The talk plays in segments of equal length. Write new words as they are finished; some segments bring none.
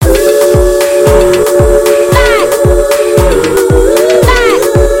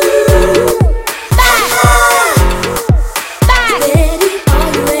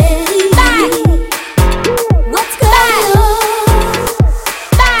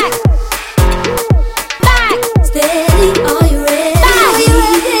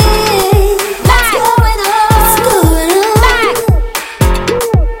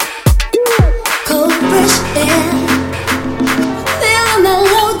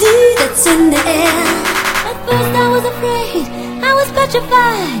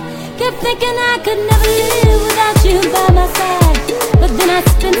petrified. Kept thinking I could never live without you by my side. But then I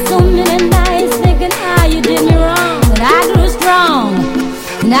spent so many nights thinking how you did me wrong. But I grew strong,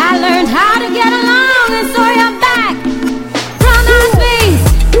 and I learned how to get along. And so you're back from outer space.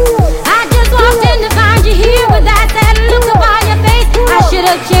 I just walked in to find you here with that sad look upon your face. I should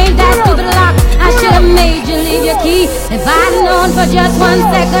have changed that stupid lock. I should have made you leave your key. If I'd known for just 1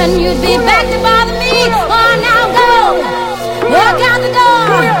 second you'd be back to bother me. Oh, now go, walk out the door.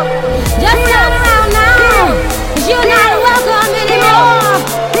 Just turn around now, 'cause you're not welcome anymore.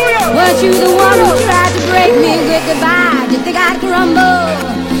 Weren't you the one who tried to break me with goodbye? Did you think I'd crumble?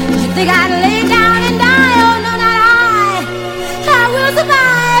 Did you think I'd lay down and die? Oh, no, not I will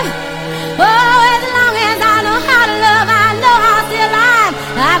survive. Oh, as long as I know how to love, I know I'll stay alive.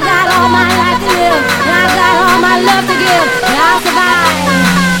 I've got all my life to live, and I've got all my love to give, and I'll survive.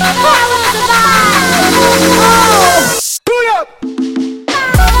 I will survive. Oh,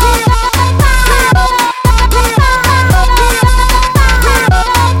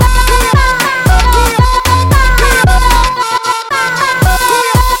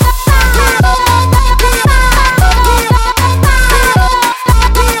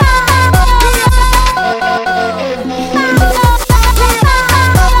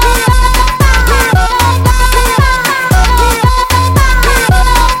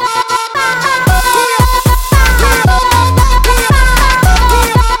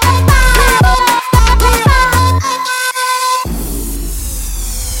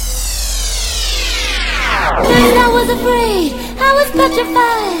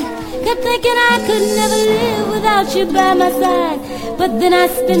 petrified. Kept thinking I could never live without you by my side. But then I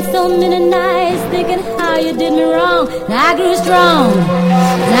spent so many nights thinking how you did me wrong. And I grew strong,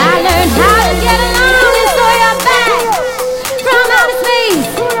 and I learned how to get along. And so you're back from outer space.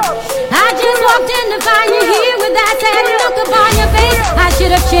 I just walked in to find you here with that sad look upon your face. I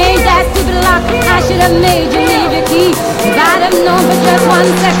should have changed that stupid lock. I should have made you leave your key. If I'd have known for just 1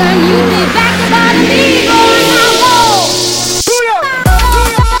 second you'd be back to bother me.